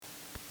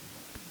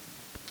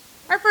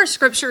first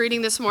scripture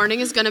reading this morning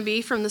is going to be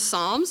from the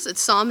Psalms.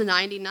 It's Psalm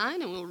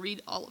 99, and we'll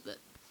read all of it.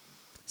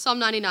 Psalm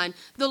 99.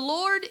 The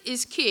Lord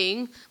is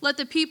king, let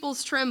the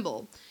peoples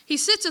tremble. He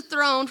sits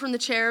enthroned from the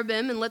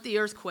cherubim, and let the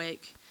earth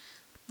quake.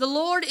 The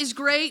Lord is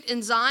great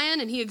in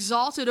Zion, and he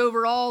exalted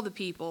over all the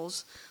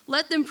peoples.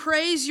 Let them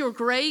praise your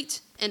great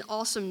and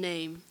awesome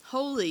name.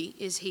 Holy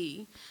is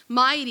he,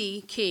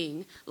 mighty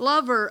king,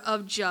 lover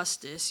of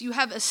justice. You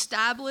have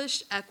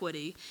established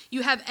equity.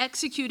 You have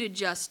executed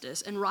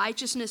justice and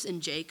righteousness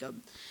in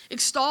Jacob.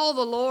 Extol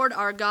the Lord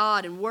our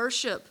God and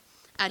worship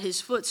at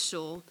his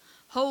footstool.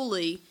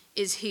 Holy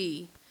is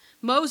he.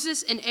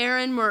 Moses and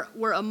Aaron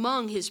were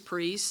among his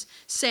priests.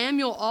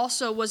 Samuel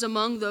also was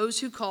among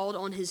those who called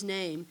on his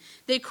name.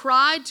 They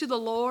cried to the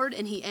Lord,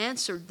 and he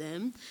answered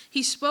them.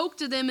 He spoke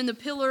to them in the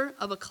pillar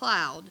of a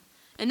cloud,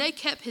 and they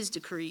kept his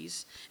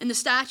decrees and the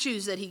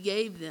statutes that he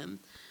gave them.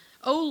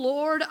 O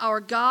Lord, our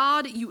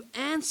God, you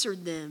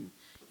answered them.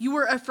 You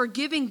were a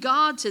forgiving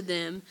God to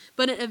them,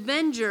 but an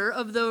avenger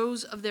of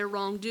those of their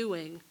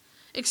wrongdoing.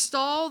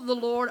 Extol the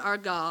Lord our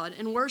God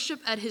and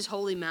worship at his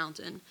holy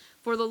mountain.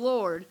 For the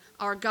Lord,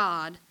 our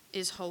God,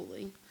 is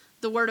holy.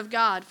 The word of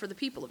God for the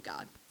people of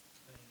God.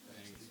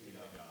 Thanks be to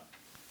God.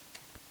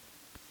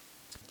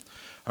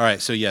 All right,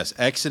 so yes,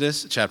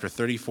 Exodus chapter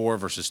 34,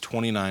 verses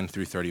 29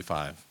 through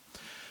 35.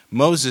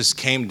 Moses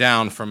came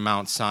down from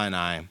Mount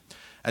Sinai.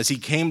 As he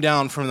came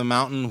down from the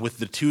mountain with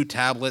the 2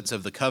 tablets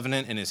of the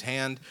covenant in his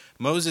hand,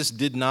 Moses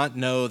did not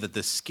know that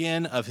the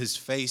skin of his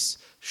face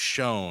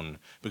shone,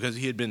 because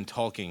he had been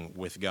talking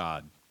with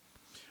God.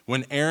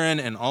 When Aaron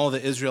and all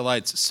the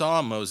Israelites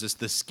saw Moses,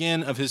 the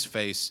skin of his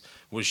face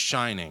was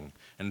shining,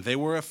 and they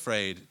were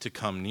afraid to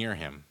come near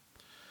him.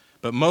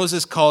 But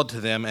Moses called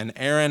to them, and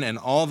Aaron and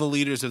all the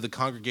leaders of the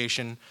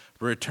congregation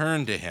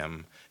returned to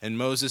him, and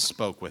Moses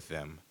spoke with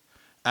them.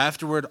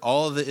 Afterward,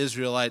 all of the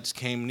Israelites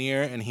came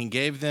near, and he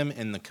gave them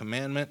in the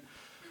commandment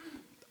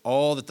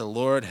all that the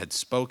Lord had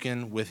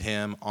spoken with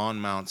him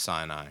on Mount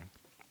Sinai.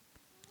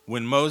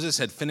 When Moses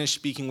had finished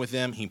speaking with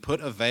them, he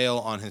put a veil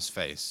on his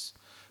face.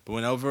 But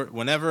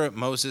whenever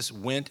Moses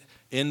went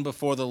in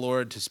before the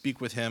Lord to speak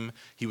with him,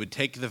 he would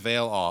take the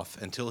veil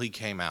off until he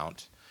came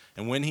out.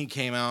 And when he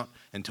came out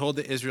and told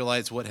the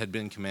Israelites what had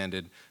been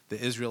commanded,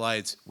 the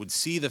Israelites would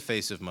see the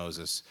face of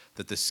Moses,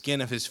 that the skin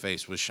of his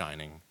face was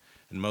shining.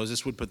 And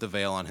Moses would put the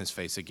veil on his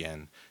face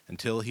again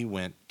until he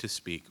went to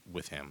speak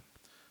with him.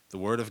 The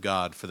word of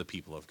God for the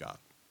people of God.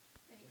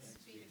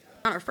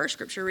 Our first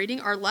scripture reading.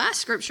 Our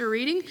last scripture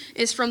reading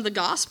is from the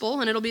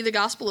Gospel, and it'll be the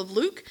Gospel of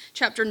Luke,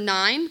 chapter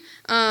 9,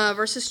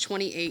 verses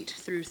 28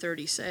 through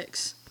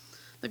 36.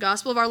 The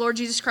Gospel of our Lord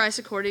Jesus Christ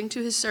according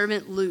to his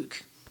servant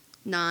Luke,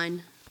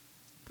 9,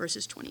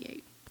 verses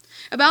 28.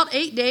 About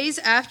 8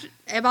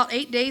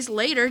 days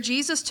later,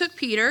 Jesus took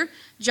Peter,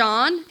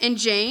 John, and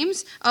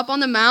James up on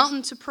the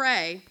mountain to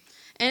pray.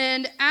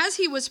 And as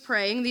he was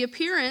praying, the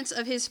appearance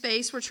of his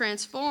face were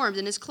transformed,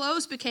 and his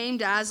clothes became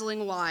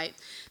dazzling white.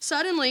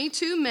 Suddenly,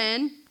 2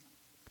 men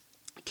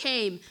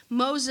came,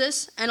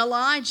 Moses and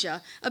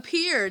Elijah,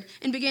 appeared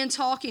and began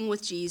talking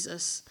with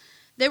Jesus.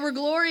 They were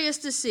glorious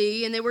to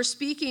see, and they were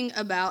speaking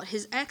about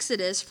his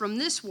exodus from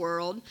this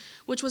world,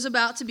 which was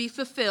about to be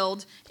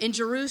fulfilled in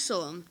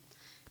Jerusalem.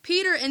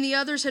 Peter and the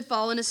others had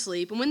fallen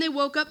asleep, and when they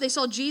woke up, they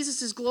saw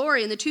Jesus'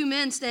 glory and the 2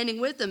 men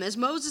standing with them. As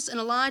Moses and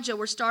Elijah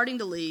were starting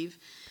to leave,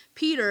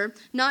 Peter,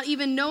 not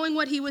even knowing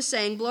what he was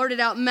saying, blurted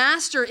out,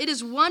 "Master, it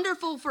is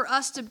wonderful for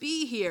us to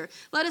be here.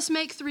 Let us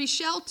make 3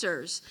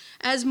 shelters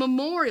as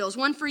memorials,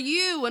 one for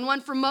you and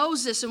one for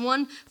Moses and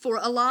one for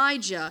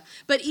Elijah."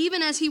 But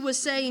even as he was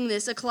saying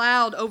this, a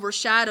cloud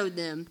overshadowed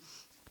them,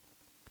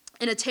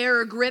 and a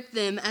terror gripped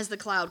them as the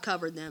cloud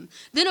covered them.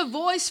 Then a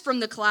voice from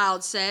the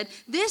cloud said,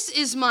 "This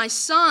is my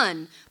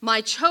son,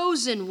 my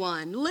chosen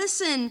one.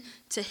 Listen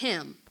to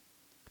him."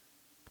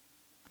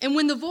 And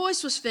when the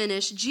voice was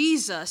finished,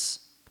 Jesus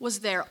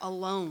was there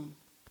alone.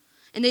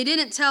 And they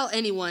didn't tell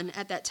anyone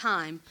at that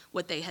time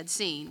what they had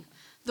seen.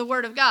 The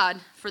word of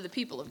God for the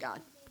people of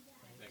God.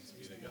 Thanks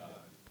be to God.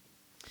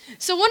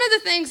 So one of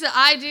the things that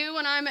I do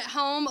when I'm at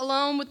home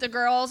alone with the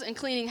girls and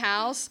cleaning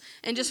house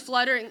and just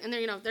fluttering, and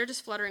they're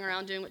just fluttering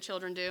around doing what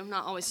children do. I'm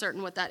not always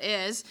certain what that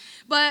is.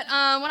 But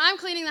when I'm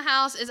cleaning the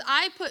house is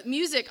I put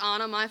music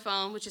on my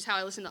phone, which is how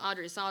I listen to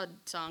Audrey Assad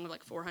song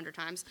like 400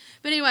 times.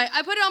 But anyway,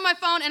 I put it on my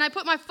phone, and I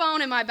put my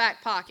phone in my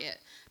back pocket.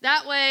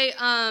 That way,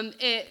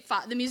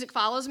 the music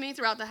follows me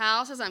throughout the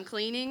house as I'm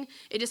cleaning.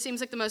 It just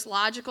seems like the most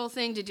logical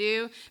thing to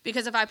do,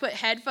 because if I put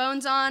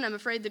headphones on, I'm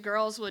afraid the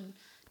girls would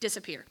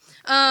disappear,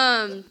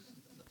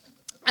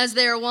 as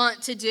they're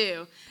wont to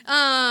do.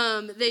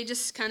 They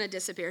just kind of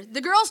disappear. The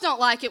girls don't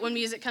like it when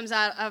music comes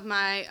out of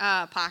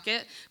my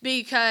pocket,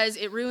 because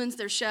it ruins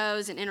their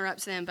shows and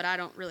interrupts them, but I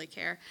don't really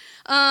care.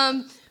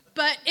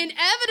 But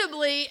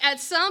inevitably, at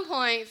some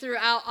point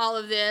throughout all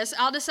of this,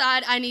 I'll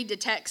decide I need to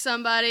text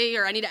somebody,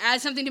 or I need to add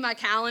something to my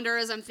calendar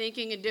as I'm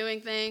thinking and doing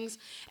things.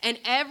 And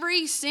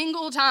every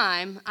single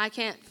time, I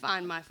can't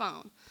find my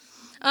phone.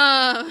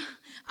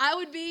 I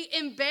would be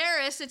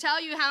embarrassed to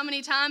tell you how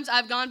many times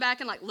I've gone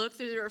back and like looked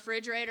through the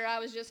refrigerator I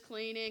was just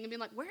cleaning and been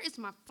like, where is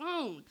my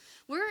phone?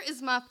 Where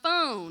is my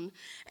phone?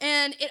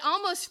 And it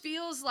almost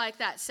feels like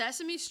that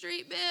Sesame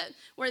Street bit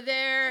where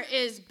there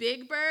is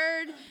Big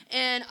Bird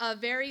and a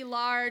very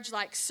large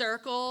like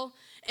circle,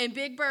 and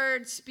Big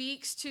Bird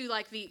speaks to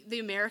like the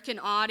American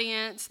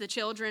audience, the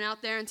children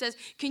out there, and says,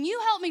 can you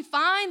help me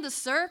find the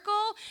circle?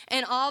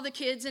 And all the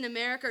kids in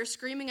America are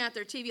screaming at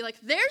their TV like,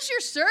 there's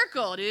your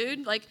circle,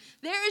 dude. Like,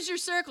 there is your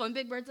circle. And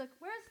Big Bird's like,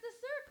 where's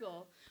the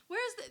circle?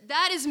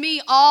 That is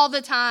me all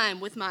the time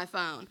with my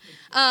phone.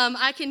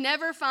 I can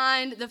never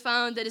find the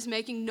phone that is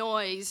making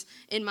noise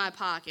in my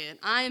pocket.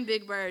 I am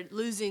Big Bird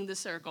losing the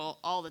circle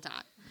all the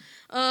time.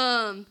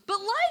 But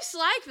life's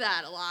like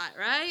that a lot,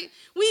 right?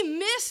 We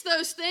miss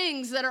those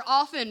things that are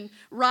often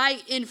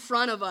right in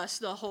front of us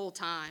the whole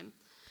time.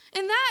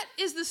 And that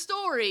is the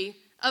story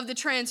of the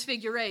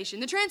Transfiguration.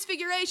 The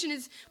Transfiguration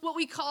is what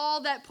we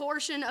call that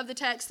portion of the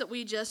text that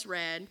we just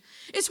read.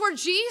 It's where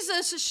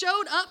Jesus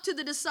showed up to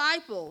the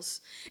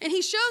disciples, and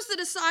he shows the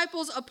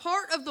disciples a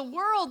part of the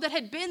world that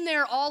had been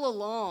there all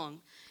along.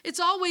 It's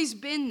always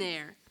been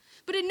there,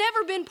 but it had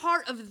never been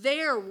part of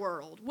their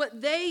world,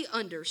 what they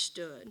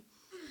understood.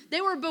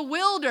 They were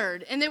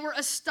bewildered, and they were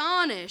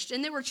astonished,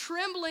 and they were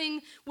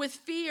trembling with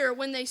fear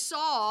when they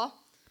saw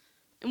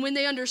and when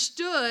they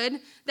understood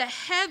that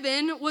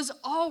heaven was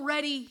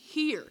already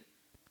here,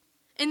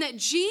 and that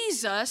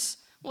Jesus,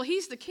 well,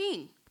 he's the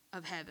King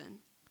of heaven.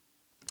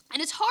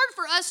 And it's hard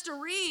for us to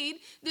read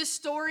this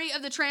story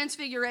of the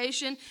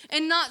Transfiguration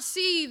and not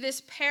see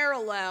this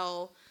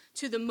parallel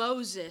to the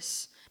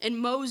Moses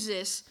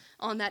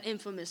on that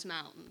infamous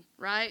mountain,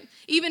 right?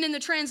 Even in the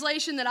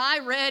translation that I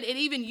read, it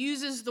even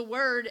uses the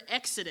word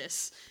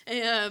Exodus.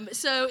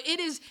 So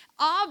it is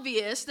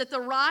obvious that the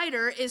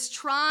writer is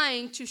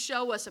trying to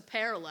show us a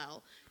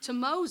parallel to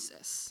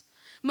Moses.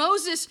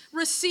 Moses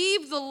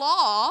received the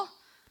law,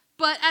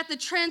 but at the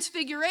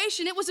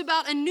Transfiguration, it was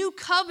about a new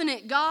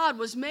covenant God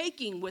was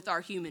making with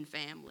our human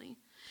family.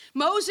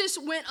 Moses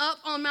went up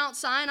on Mount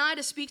Sinai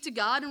to speak to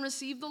God and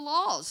receive the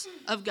laws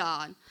of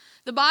God.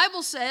 The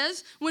Bible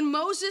says, when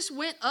Moses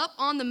went up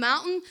on the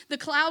mountain, the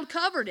cloud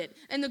covered it,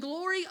 and the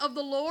glory of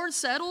the Lord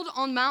settled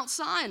on Mount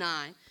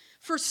Sinai.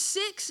 For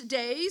 6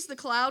 days the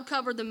cloud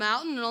covered the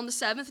mountain, and on the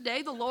seventh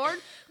day the Lord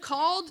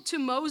called to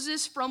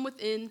Moses from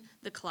within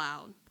the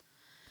cloud.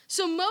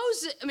 So Matthew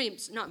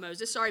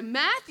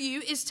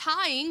is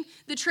tying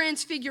the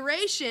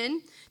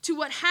Transfiguration to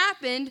what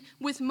happened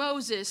with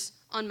Moses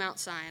on Mount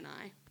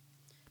Sinai.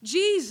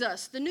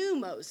 Jesus, the new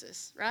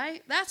Moses,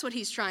 right? That's what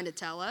he's trying to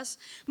tell us.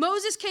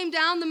 Moses came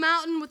down the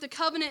mountain with the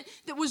covenant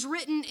that was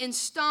written in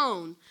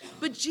stone,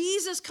 but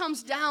Jesus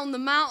comes down the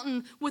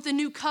mountain with a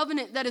new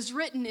covenant that is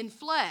written in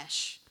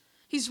flesh.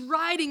 He's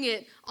writing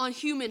it on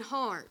human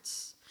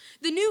hearts.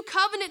 The new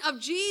covenant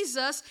of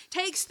Jesus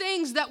takes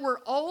things that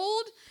were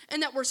old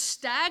and that were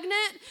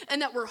stagnant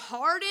and that were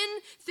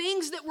hardened,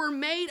 things that were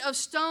made of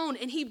stone,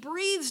 and he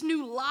breathes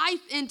new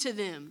life into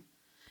them,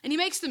 and he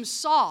makes them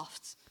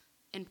soft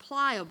and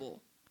pliable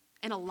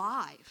and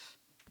alive.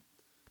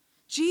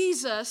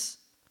 Jesus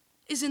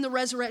is in the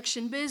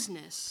resurrection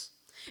business.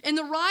 And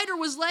the writer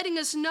was letting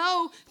us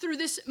know through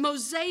this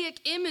mosaic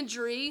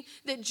imagery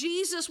that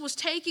Jesus was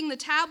taking the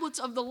tablets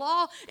of the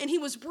law and he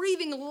was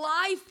breathing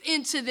life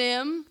into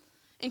them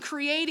and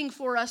creating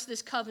for us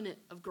this covenant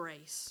of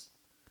grace.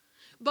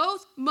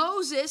 Both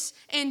Moses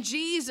and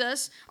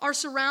Jesus are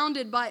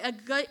surrounded by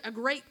a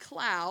great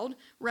cloud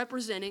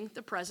representing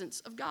the presence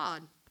of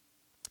God.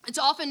 It's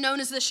often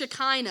known as the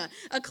Shekinah,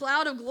 a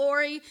cloud of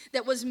glory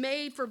that was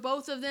made for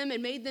both of them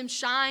and made them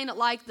shine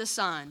like the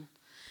sun.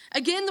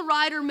 Again, the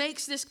writer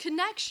makes this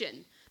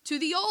connection to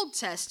the Old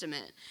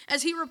Testament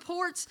as he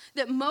reports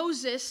that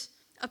Moses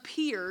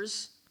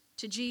appears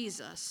to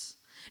Jesus.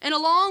 And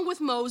along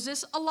with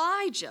Moses,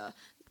 Elijah,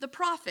 the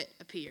prophet,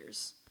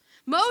 appears.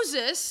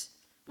 Moses,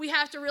 we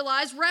have to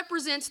realize,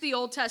 represents the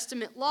Old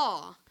Testament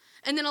law.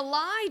 And then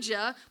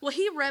Elijah, well,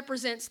 he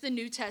represents the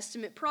New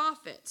Testament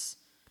prophets.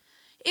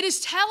 It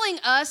is telling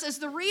us as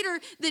the reader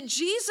that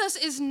Jesus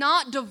is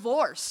not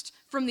divorced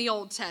from the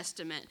Old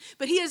Testament,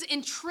 but he is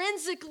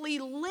intrinsically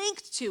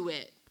linked to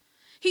it.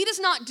 He does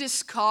not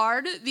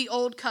discard the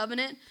Old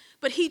Covenant,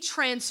 but he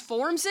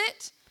transforms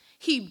it,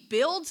 he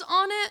builds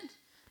on it,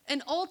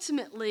 and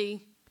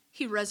ultimately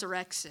he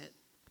resurrects it.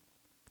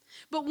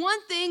 But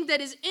one thing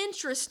that is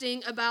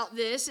interesting about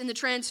this in the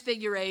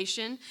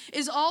Transfiguration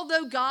is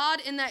although God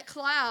in that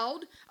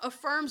cloud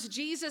affirms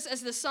Jesus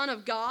as the Son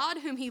of God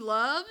whom he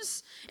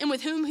loves and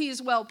with whom he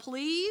is well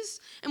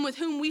pleased and with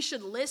whom we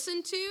should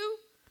listen to,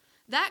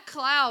 that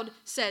cloud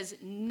says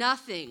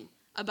nothing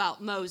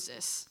about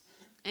Moses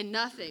and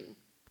nothing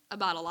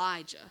about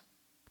Elijah,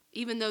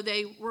 even though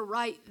they were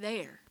right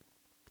there.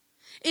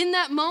 In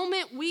that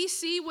moment, we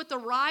see what the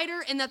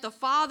writer and that the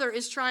Father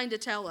is trying to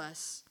tell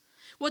us.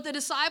 What the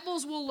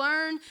disciples will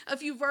learn a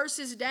few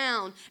verses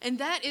down, and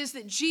that is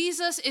that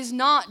Jesus is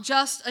not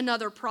just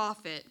another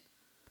prophet,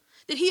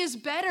 that he is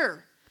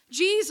better.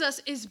 Jesus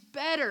is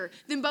better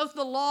than both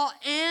the law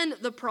and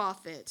the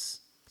prophets.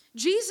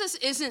 Jesus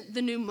isn't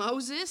the new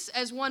Moses,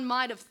 as one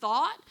might have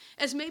thought,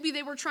 as maybe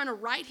they were trying to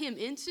write him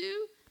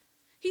into.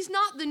 He's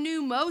not the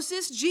new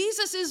Moses.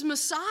 Jesus is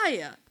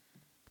Messiah.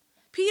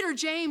 Peter,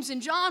 James,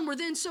 and John were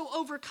then so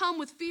overcome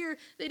with fear,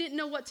 they didn't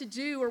know what to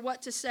do or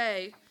what to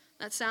say.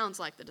 That sounds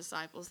like the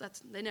disciples.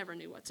 They never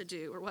knew what to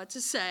do or what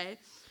to say.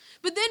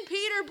 But then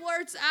Peter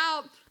blurts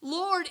out,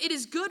 Lord, it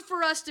is good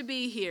for us to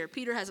be here.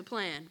 Peter has a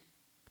plan,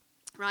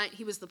 right?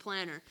 He was the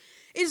planner.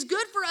 It is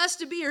good for us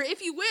to be here.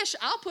 If you wish,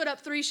 I'll put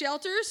up 3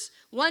 shelters,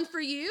 one for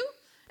you,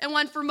 and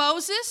one for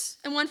Moses,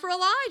 and one for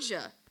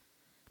Elijah.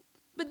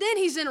 But then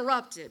he's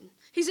interrupted.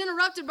 He's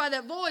interrupted by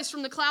that voice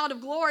from the cloud of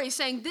glory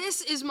saying,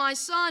 this is my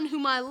son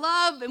whom I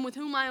love and with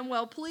whom I am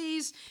well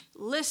pleased.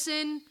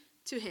 Listen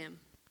to him.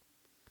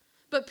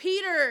 But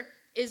Peter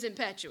is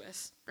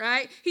impetuous,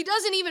 right? He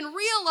doesn't even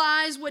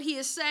realize what he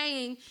is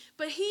saying,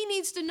 but he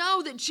needs to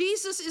know that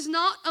Jesus is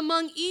not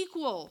among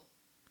equal.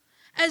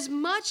 As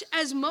much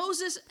as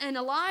Moses and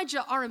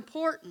Elijah are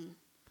important,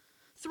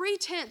 3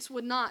 tenths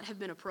would not have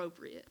been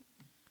appropriate.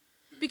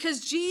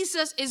 Because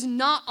Jesus is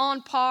not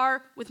on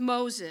par with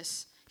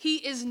Moses. He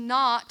is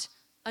not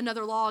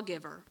another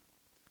lawgiver.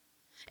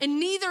 And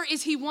neither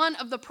is he one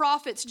of the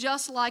prophets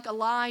just like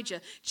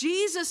Elijah.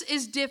 Jesus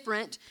is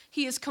different.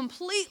 He is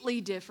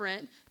completely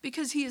different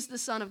because he is the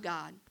Son of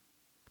God.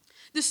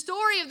 The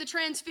story of the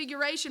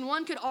Transfiguration,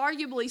 one could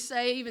arguably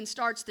say, even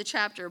starts the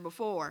chapter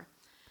before.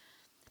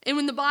 And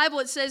in the Bible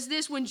it says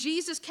this, when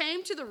Jesus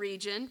came to the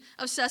region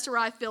of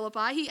Caesarea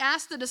Philippi, he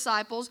asked the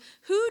disciples,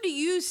 who do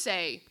you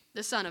say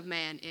the Son of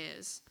Man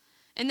is?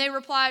 And they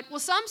replied, well,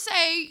 some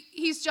say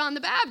he's John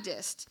the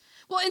Baptist.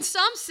 Well, and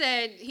some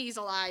said he's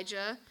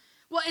Elijah.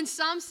 Well, and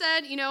some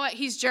said, you know what,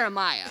 he's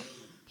Jeremiah.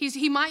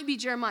 He might be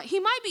Jeremiah.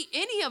 He might be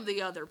any of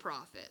the other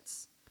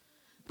prophets.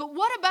 But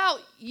what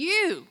about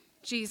you,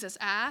 Jesus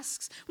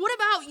asks? What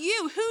about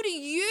you? Who do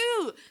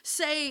you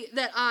say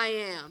that I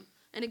am?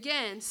 And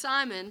again,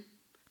 Simon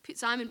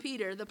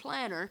Peter, the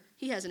planner,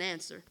 he has an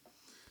answer.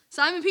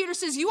 Simon Peter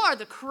says, you are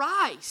the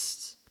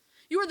Christ.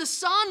 You are the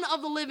Son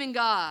of the living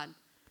God.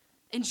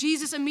 And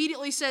Jesus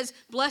immediately says,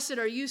 blessed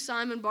are you,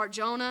 Simon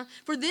Bar-Jonah,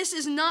 for this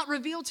is not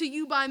revealed to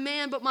you by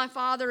man, but my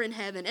Father in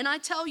heaven. And I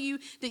tell you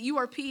that you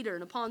are Peter,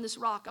 and upon this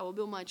rock I will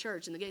build my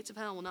church, and the gates of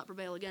hell will not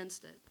prevail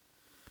against it.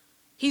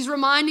 He's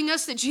reminding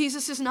us that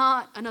Jesus is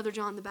not another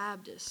John the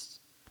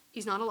Baptist.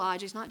 He's not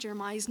Elijah, he's not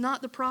Jeremiah, he's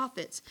not the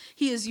prophets.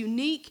 He is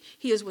unique,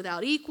 he is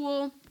without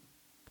equal.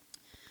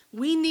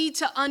 We need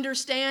to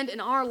understand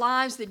in our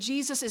lives that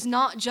Jesus is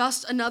not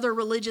just another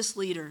religious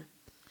leader.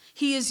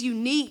 He is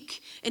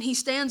unique, and he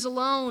stands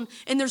alone,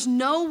 and there's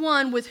no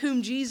one with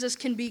whom Jesus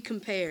can be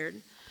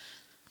compared.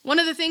 One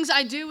of the things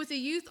I do with the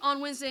youth on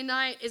Wednesday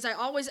night is I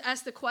always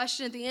ask the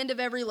question at the end of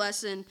every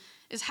lesson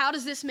is, how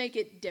does this make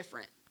it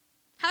different?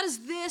 How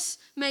does this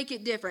make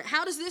it different?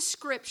 How does this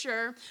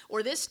scripture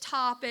or this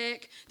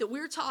topic that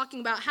we're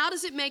talking about, how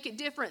does it make it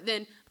different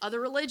than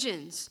other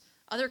religions,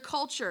 other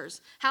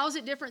cultures? How is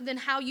it different than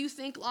how you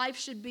think life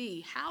should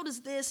be? How does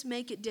this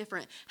make it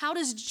different? How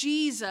does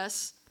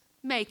Jesus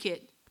make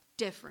it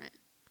different?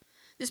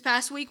 This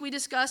past week we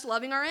discussed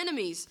loving our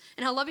enemies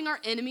and how loving our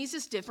enemies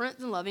is different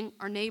than loving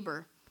our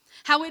neighbor.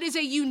 How it is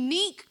a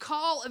unique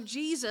call of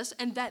Jesus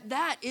and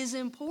that is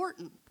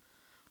important.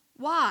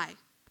 Why?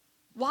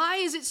 Why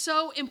is it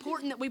so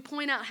important that we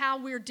point out how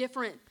we're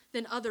different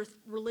than other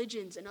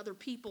religions and other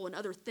people and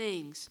other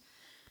things?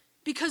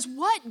 Because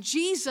what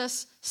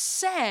Jesus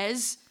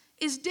says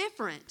is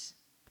different.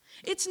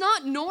 It's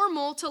not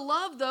normal to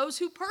love those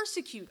who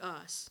persecute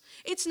us.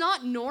 It's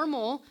not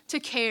normal to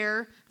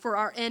care for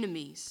our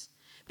enemies.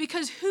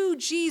 Because who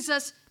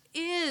Jesus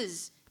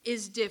is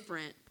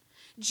different.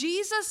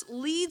 Jesus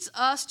leads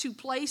us to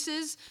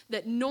places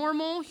that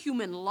normal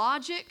human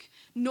logic,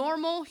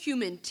 normal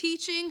human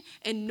teaching,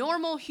 and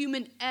normal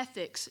human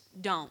ethics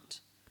don't.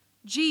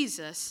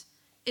 Jesus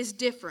is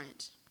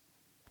different.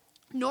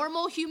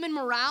 Normal human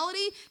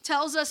morality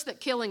tells us that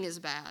killing is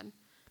bad.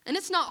 And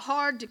it's not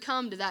hard to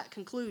come to that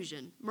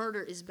conclusion.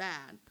 Murder is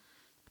bad.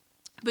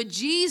 But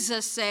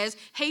Jesus says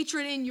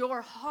hatred in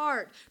your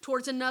heart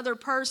towards another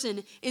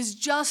person is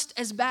just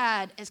as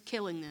bad as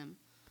killing them.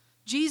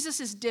 Jesus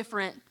is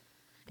different,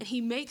 and he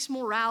makes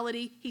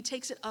morality, he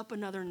takes it up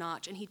another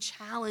notch, and he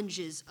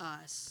challenges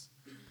us.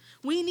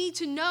 We need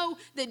to know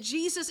that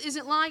Jesus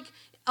isn't like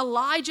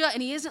Elijah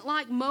and he isn't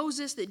like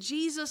Moses, that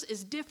Jesus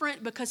is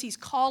different because he's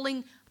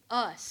calling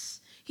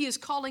us. He is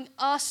calling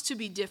us to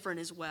be different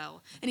as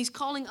well. And he's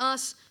calling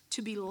us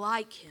to be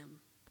like him.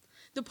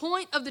 The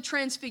point of the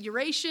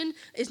Transfiguration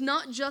is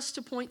not just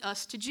to point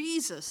us to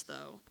Jesus,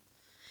 though.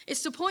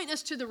 It's to point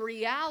us to the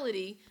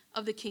reality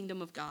of the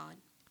kingdom of God.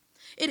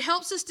 It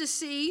helps us to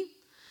see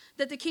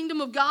that the kingdom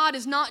of God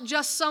is not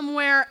just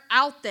somewhere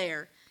out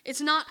there.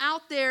 It's not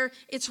out there,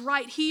 it's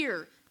right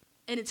here,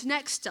 and it's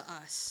next to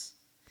us.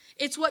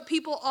 It's what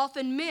people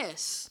often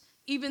miss,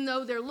 even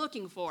though they're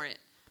looking for it,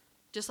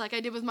 just like I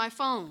did with my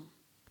phone.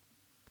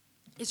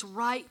 It's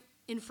right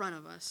in front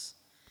of us.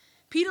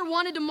 Peter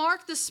wanted to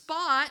mark the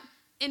spot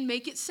and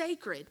make it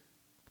sacred.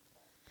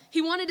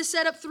 He wanted to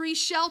set up 3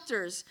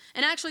 shelters,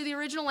 and actually the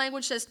original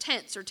language says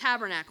tents or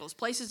tabernacles,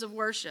 places of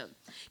worship.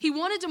 He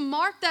wanted to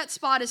mark that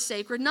spot as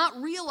sacred,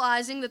 not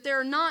realizing that there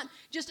are not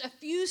just a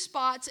few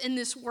spots in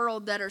this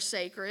world that are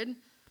sacred,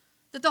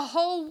 that the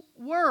whole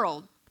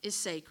world is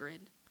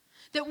sacred,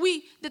 that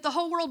the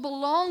whole world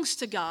belongs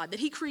to God, that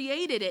he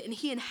created it and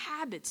he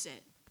inhabits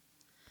it.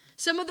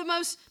 Some of the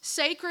most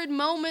sacred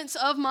moments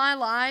of my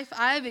life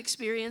I have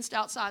experienced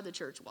outside the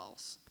church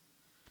walls.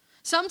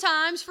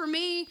 Sometimes, for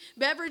me,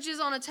 beverages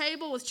on a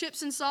table with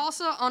chips and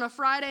salsa on a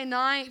Friday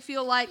night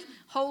feel like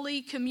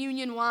Holy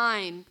Communion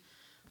wine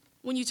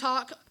when you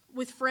talk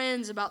with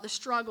friends about the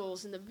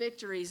struggles and the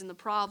victories and the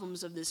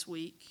problems of this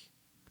week.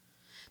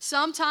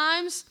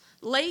 Sometimes,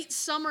 late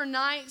summer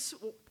nights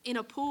in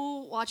a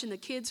pool, watching the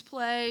kids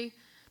play,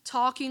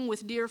 talking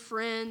with dear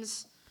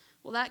friends,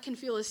 well, that can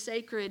feel as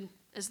sacred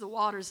as the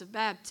waters of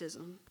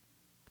baptism.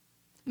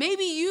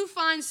 Maybe you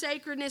find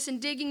sacredness in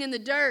digging in the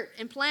dirt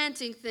and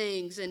planting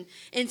things and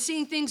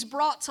seeing things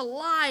brought to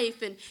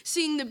life and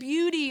seeing the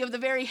beauty of the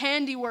very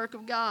handiwork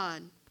of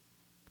God.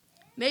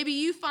 Maybe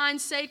you find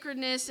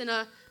sacredness in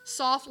a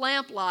soft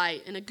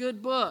lamplight and a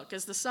good book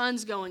as the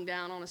sun's going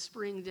down on a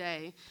spring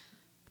day.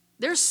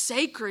 There's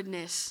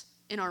sacredness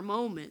in our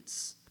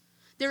moments.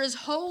 There is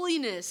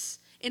holiness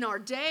in our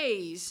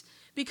days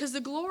because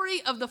the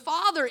glory of the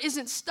Father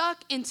isn't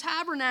stuck in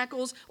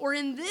tabernacles or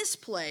in this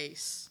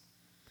place.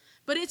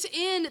 But it's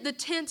in the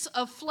tents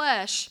of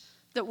flesh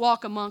that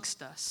walk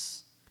amongst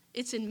us.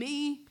 It's in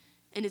me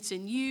and it's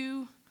in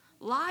you.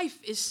 Life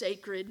is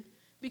sacred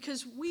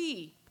because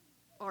we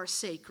are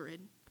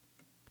sacred.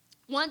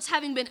 Once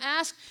having been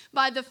asked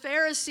by the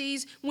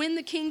Pharisees when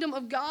the kingdom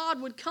of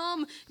God would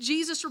come,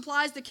 Jesus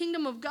replies, the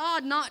kingdom of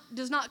God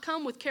does not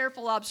come with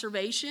careful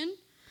observation,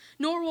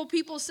 nor will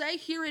people say,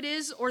 here it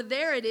is or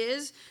there it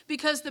is,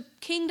 because the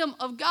kingdom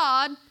of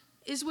God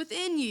is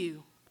within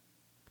you.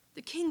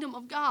 The kingdom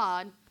of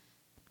God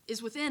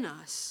is within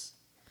us.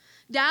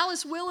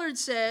 Dallas Willard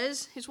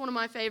says, he's one of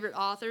my favorite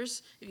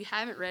authors. If you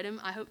haven't read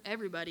him, I hope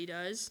everybody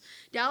does.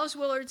 Dallas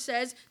Willard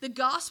says, the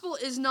gospel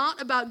is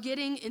not about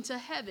getting into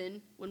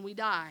heaven when we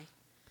die.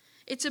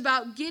 It's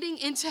about getting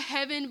into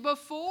heaven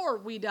before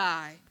we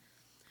die.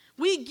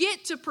 We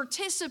get to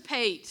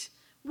participate.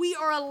 We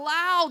are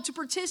allowed to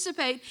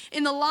participate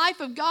in the life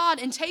of God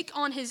and take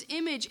on his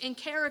image and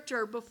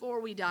character before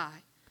we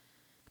die.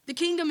 The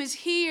kingdom is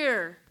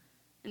here,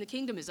 and the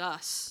kingdom is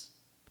us.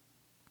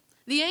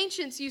 The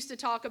ancients used to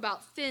talk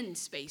about thin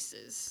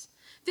spaces.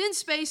 Thin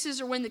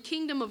spaces are when the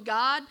kingdom of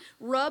God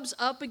rubs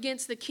up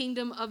against the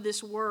kingdom of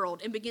this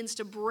world and begins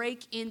to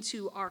break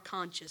into our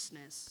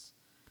consciousness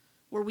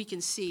where we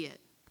can see it.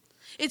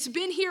 It's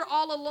been here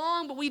all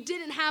along, but we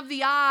didn't have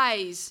the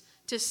eyes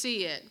to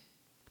see it.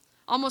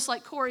 Almost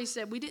like Corey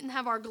said, we didn't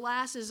have our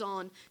glasses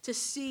on to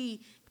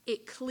see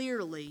it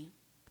clearly.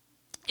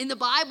 In the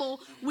Bible,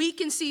 we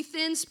can see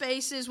thin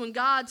spaces when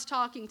God's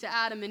talking to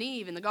Adam and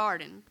Eve in the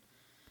garden.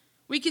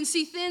 We can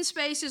see thin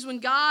spaces when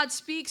God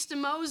speaks to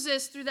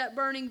Moses through that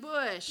burning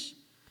bush.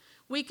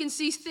 We can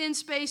see thin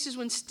spaces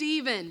when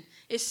Stephen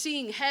is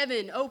seeing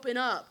heaven open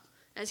up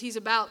as he's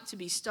about to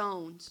be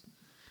stoned.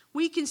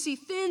 We can see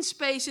thin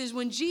spaces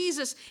when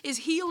Jesus is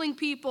healing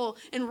people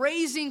and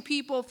raising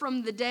people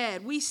from the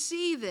dead. We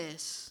see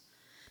this.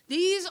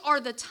 These are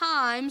the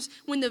times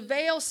when the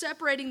veil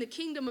separating the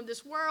kingdom of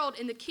this world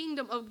and the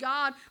kingdom of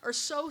God are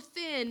so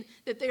thin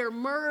that they are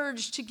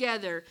merged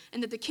together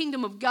and that the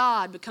kingdom of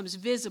God becomes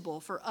visible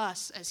for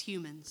us as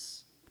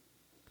humans.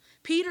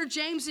 Peter,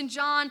 James, and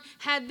John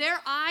had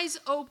their eyes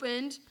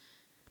opened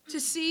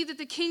to see that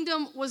the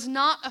kingdom was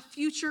not a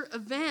future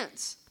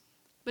event,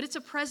 but it's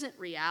a present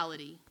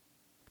reality.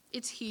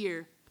 It's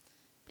here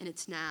and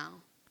it's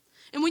now.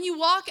 And when you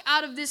walk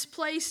out of this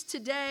place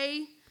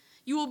today,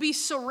 you will be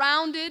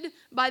surrounded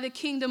by the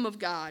kingdom of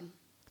God.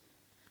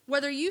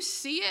 Whether you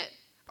see it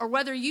or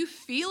whether you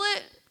feel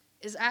it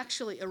is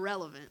actually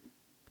irrelevant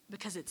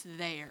because it's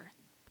there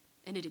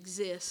and it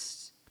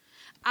exists.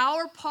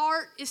 Our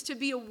part is to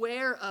be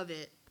aware of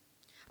it.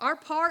 Our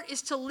part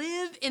is to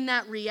live in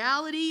that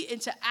reality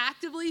and to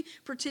actively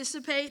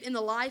participate in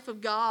the life of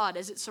God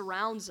as it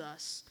surrounds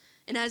us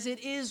and as it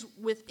is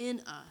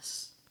within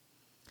us.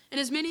 And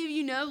as many of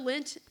you know,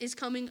 Lent is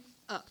coming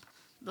up.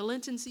 The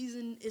Lenten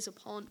season is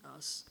upon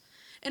us.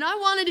 And I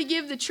wanted to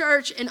give the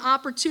church an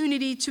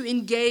opportunity to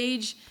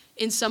engage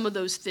in some of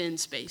those thin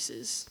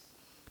spaces.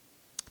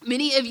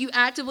 Many of you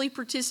actively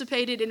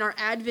participated in our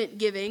Advent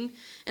giving,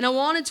 and I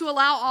wanted to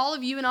allow all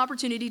of you an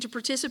opportunity to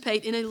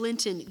participate in a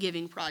Lenten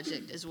giving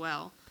project as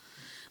well.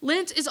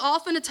 Lent is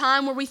often a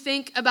time where we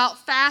think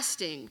about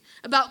fasting,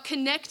 about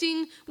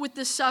connecting with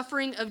the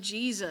suffering of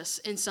Jesus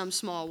in some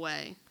small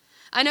way.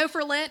 I know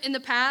for Lent in the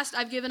past,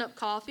 I've given up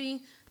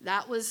coffee.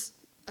 That was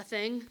a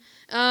thing.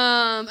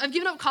 I've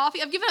given up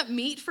coffee. I've given up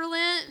meat for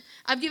Lent.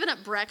 I've given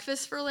up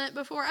breakfast for Lent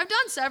before. I've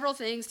done several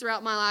things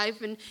throughout my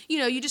life, and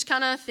you just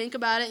kind of think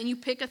about it and you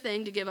pick a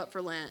thing to give up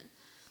for Lent.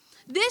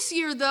 This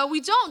year, though,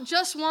 we don't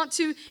just want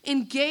to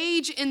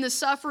engage in the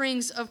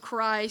sufferings of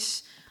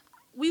Christ.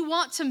 We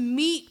want to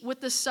meet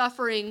with the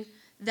suffering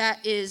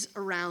that is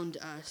around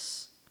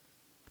us.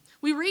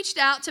 We reached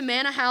out to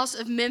Manna House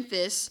of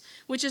Memphis,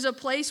 which is a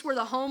place where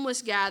the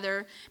homeless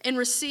gather and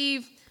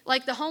receive,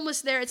 like the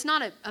homeless there, it's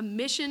not a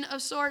mission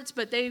of sorts,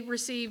 but they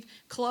receive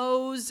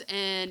clothes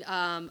and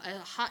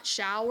a hot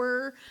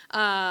shower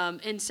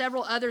and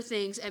several other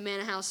things at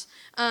Manna House.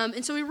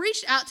 And so we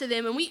reached out to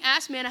them and we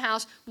asked Manna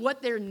House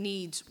what their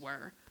needs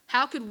were.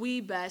 How could we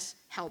best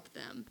help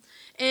them?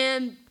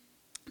 And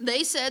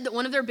they said that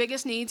one of their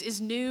biggest needs is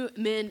new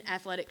men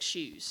athletic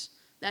shoes.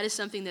 That is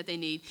something that they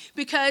need.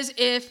 Because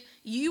if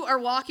you are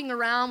walking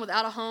around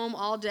without a home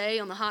all day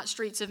on the hot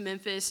streets of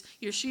Memphis,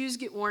 your shoes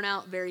get worn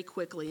out very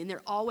quickly, and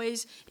they're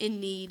always in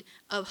need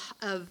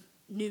of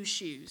new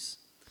shoes.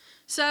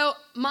 So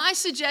my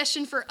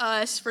suggestion for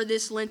us for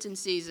this Lenten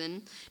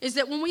season is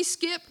that when we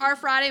skip our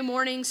Friday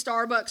morning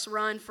Starbucks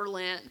run for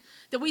Lent,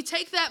 that we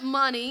take that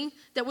money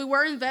that we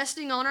were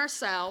investing on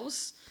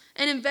ourselves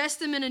and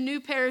invest them in a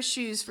new pair of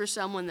shoes for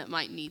someone that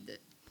might need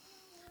it.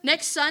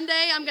 Next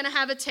Sunday, I'm going to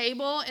have a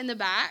table in the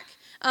back,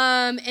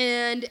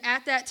 and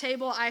at that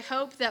table, I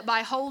hope that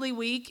by Holy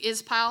Week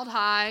is piled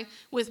high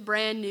with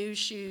brand new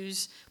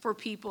shoes for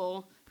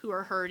people who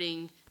are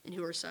hurting and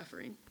who are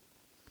suffering.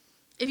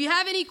 If you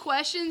have any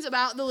questions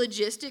about the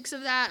logistics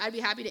of that, I'd be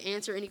happy to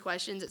answer any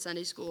questions at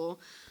Sunday school.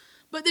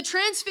 But the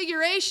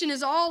Transfiguration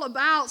is all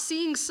about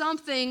seeing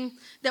something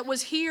that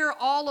was here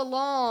all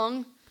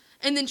along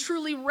and then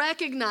truly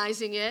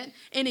recognizing it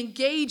and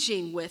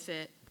engaging with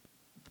it.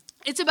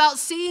 It's about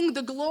seeing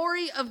the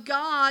glory of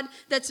God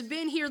that's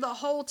been here the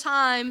whole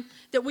time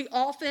that we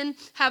often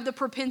have the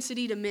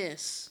propensity to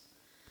miss.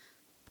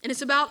 And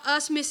it's about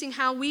us missing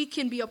how we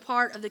can be a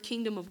part of the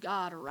kingdom of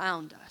God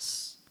around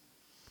us.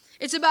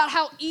 It's about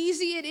how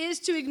easy it is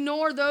to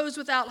ignore those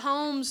without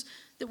homes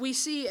that we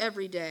see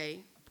every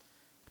day.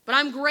 But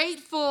I'm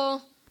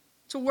grateful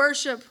to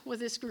worship with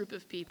this group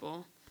of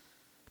people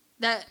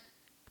that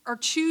are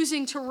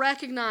choosing to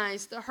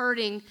recognize the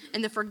hurting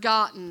and the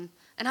forgotten.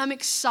 And I'm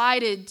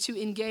excited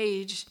to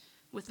engage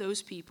with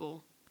those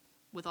people,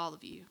 with all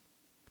of you.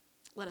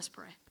 Let us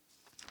pray.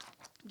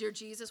 Dear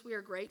Jesus, we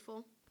are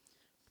grateful.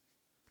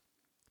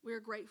 We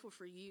are grateful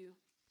for you.